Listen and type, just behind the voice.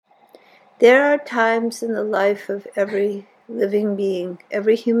There are times in the life of every living being,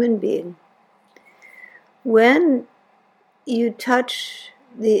 every human being, when you touch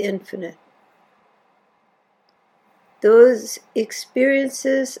the infinite. Those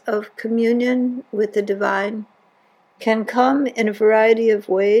experiences of communion with the divine can come in a variety of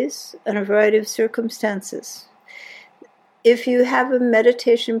ways and a variety of circumstances. If you have a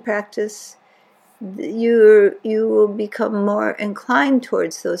meditation practice, you will become more inclined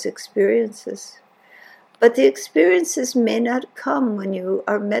towards those experiences. But the experiences may not come when you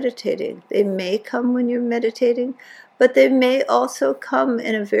are meditating. They may come when you're meditating, but they may also come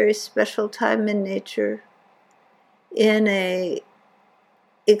in a very special time in nature, in an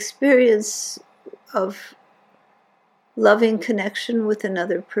experience of loving connection with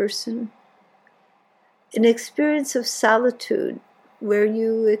another person, an experience of solitude where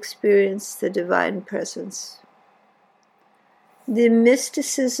you experience the divine presence. The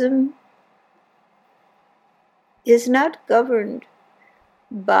mysticism is not governed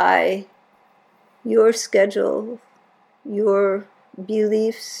by your schedule, your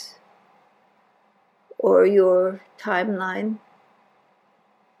beliefs, or your timeline.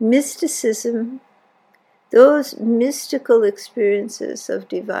 Mysticism, those mystical experiences of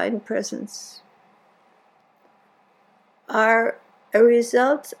divine presence, are a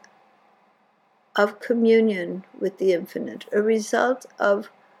result of communion with the infinite, a result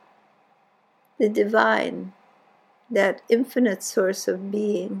of the divine, that infinite source of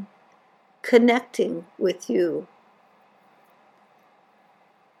being, connecting with you.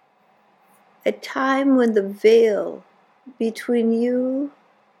 A time when the veil between you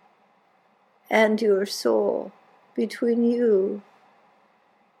and your soul, between you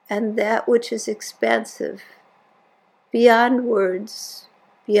and that which is expansive, beyond words,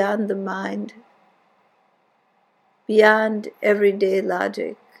 beyond the mind, beyond everyday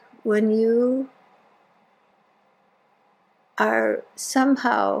logic, when you are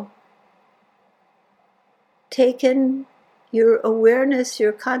somehow taken, your awareness,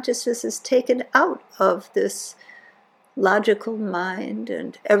 your consciousness is taken out of this logical mind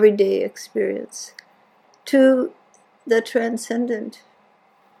and everyday experience to the transcendent,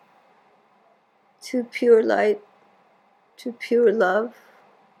 to pure light, to pure love.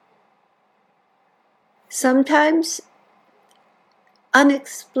 Sometimes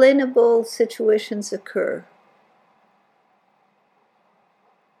unexplainable situations occur.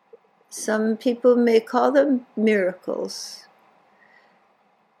 Some people may call them miracles.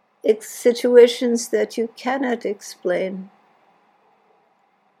 It's situations that you cannot explain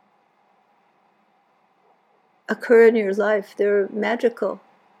occur in your life. They're magical,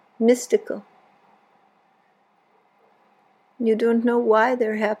 mystical. You don't know why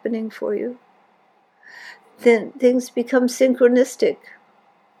they're happening for you. Then things become synchronistic.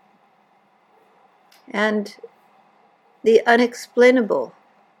 And the unexplainable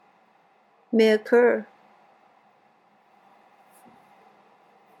may occur.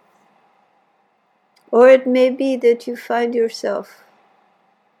 Or it may be that you find yourself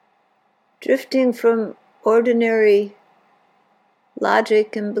drifting from ordinary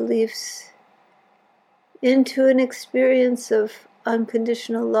logic and beliefs into an experience of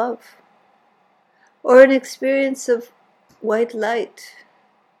unconditional love, or an experience of white light,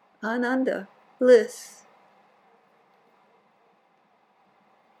 ananda, bliss.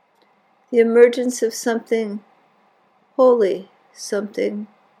 The emergence of something holy, something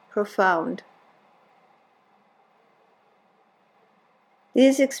profound.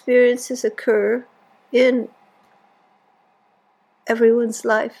 These experiences occur in everyone's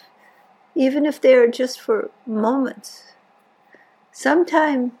life, even if they are just for moments.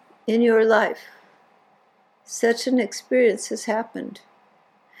 Sometime in your life, such an experience has happened,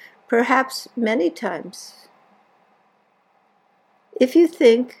 perhaps many times. If you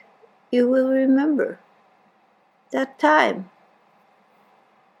think, you will remember that time.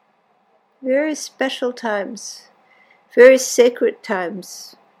 Very special times, very sacred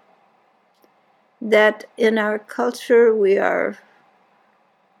times that in our culture we are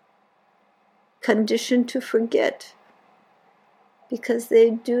conditioned to forget because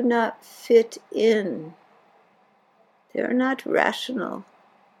they do not fit in. They're not rational.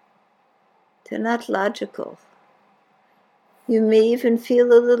 They're not logical. You may even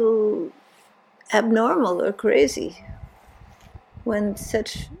feel a little abnormal or crazy when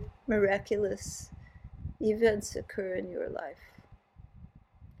such miraculous events occur in your life,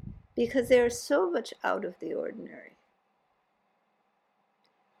 because they are so much out of the ordinary.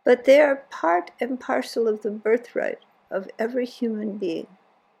 But they are part and parcel of the birthright of every human being,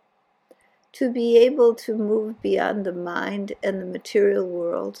 to be able to move beyond the mind and the material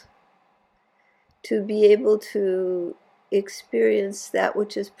world to be able to experience that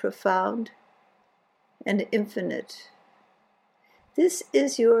which is profound and infinite. This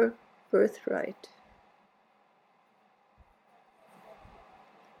is your birthright.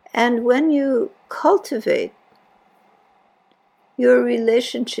 And when you cultivate your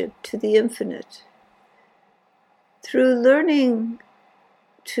relationship to the infinite through learning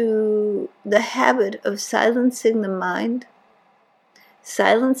to the habit of silencing the mind,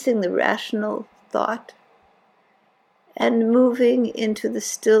 silencing the rational thought, and moving into the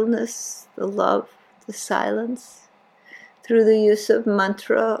stillness, the love, the silence, through the use of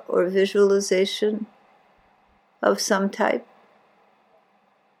mantra or visualization of some type.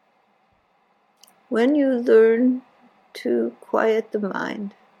 When you learn to quiet the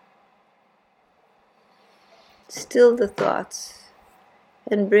mind, still the thoughts,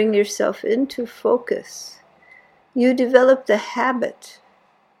 and bring yourself into focus, you develop the habit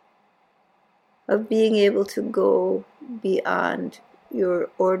of being able to go beyond your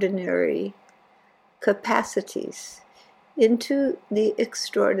ordinary capacities into the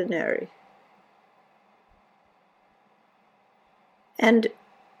extraordinary. And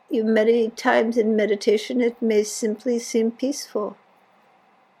many times in meditation it may simply seem peaceful.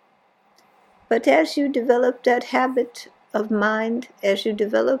 But as you develop that habit of mind, as you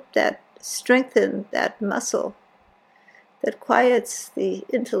develop that, strengthen that muscle that quiets the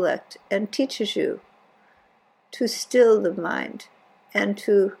intellect and teaches you to still the mind and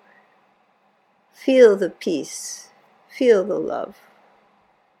to feel the peace, feel the love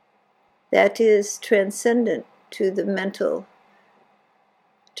that is transcendent to the mental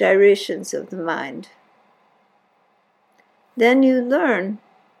gyrations of the mind, then you learn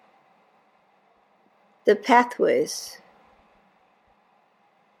the pathways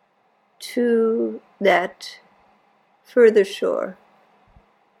to that further shore.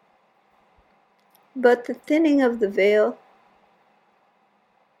 But the thinning of the veil,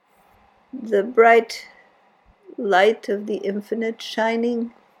 the bright light of the infinite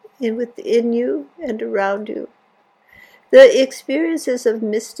shining within you and around you, the experiences of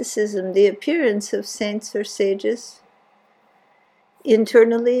mysticism, the appearance of saints or sages,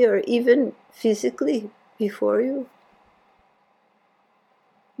 internally or even physically before you,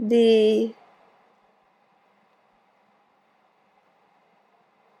 the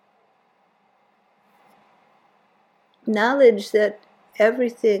knowledge that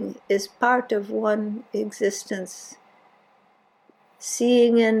everything is part of one existence,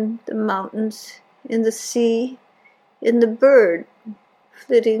 seeing in the mountains, in the sea, in the bird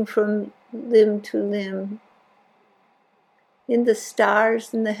flitting from limb to limb, in the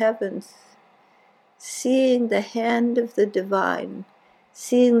stars in the heavens, seeing the hand of the divine,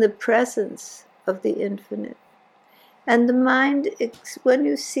 seeing the presence of the infinite. And the mind, when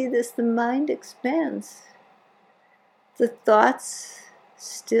you see this, the mind expands. The thoughts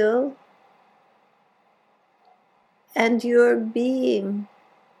still, and your being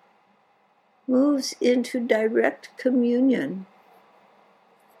moves into direct communion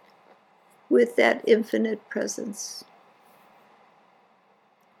with that infinite presence.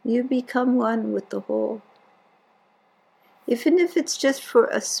 You become one with the whole. Even if it's just for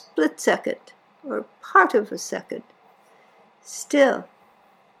a split second or part of a second, still,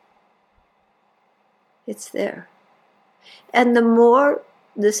 it's there. And the more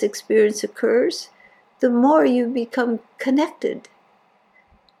this experience occurs, the more you become connected,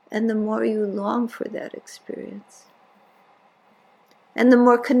 and the more you long for that experience. And the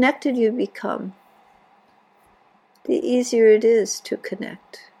more connected you become, the easier it is to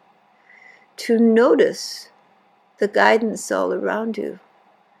connect, to notice the guidance all around you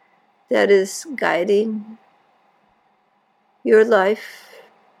that is guiding your life,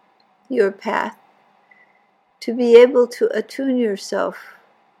 your path, to be able to attune yourself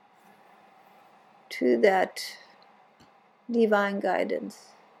to that divine guidance,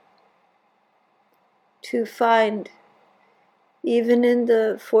 to find, even in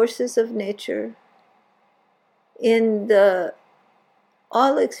the forces of nature, in the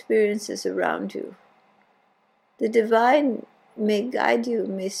all experiences around you, the divine may guide you,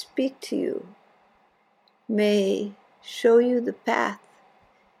 may speak to you, may show you the path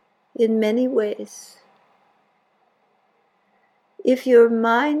in many ways. If your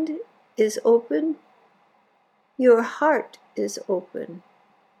mind is open, your heart is open,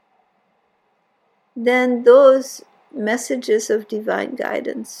 then those messages of divine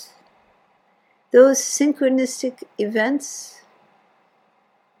guidance, those synchronistic events,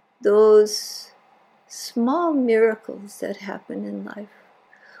 those small miracles that happen in life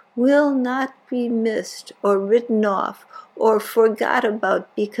will not be missed or written off or forgot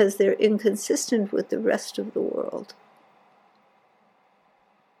about because they're inconsistent with the rest of the world.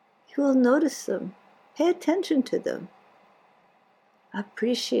 You will notice them. Pay attention to them.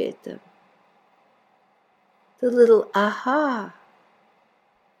 Appreciate them. The little aha.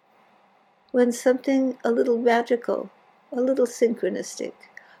 When something a little magical, a little synchronistic,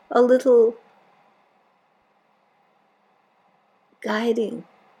 a little guiding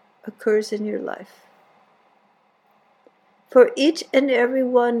occurs in your life. For each and every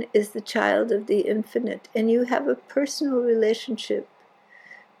one is the child of the infinite, and you have a personal relationship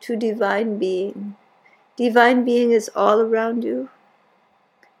to divine being. Divine being is all around you,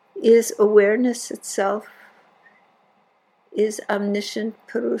 is awareness itself, is omniscient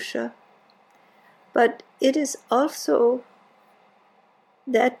Purusha, but it is also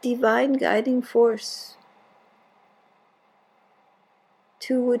that divine guiding force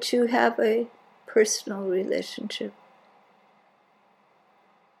to which you have a personal relationship,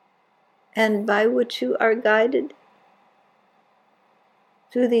 and by which you are guided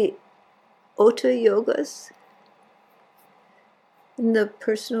through the Ota Yogas, in the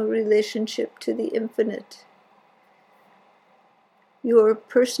personal relationship to the infinite. Your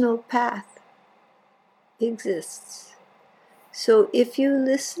personal path exists. So if you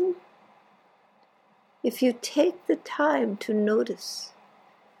listen, if you take the time to notice,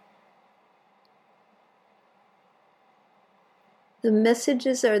 the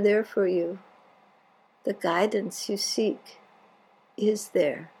messages are there for you. The guidance you seek is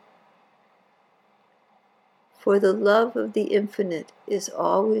there. For the love of the infinite is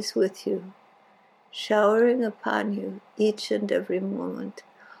always with you, showering upon you each and every moment.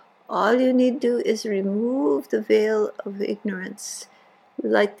 All you need to do is remove the veil of ignorance,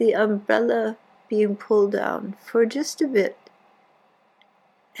 like the umbrella being pulled down for just a bit,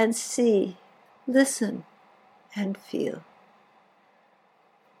 and see, listen, and feel.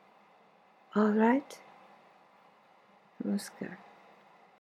 All right? Namaskar.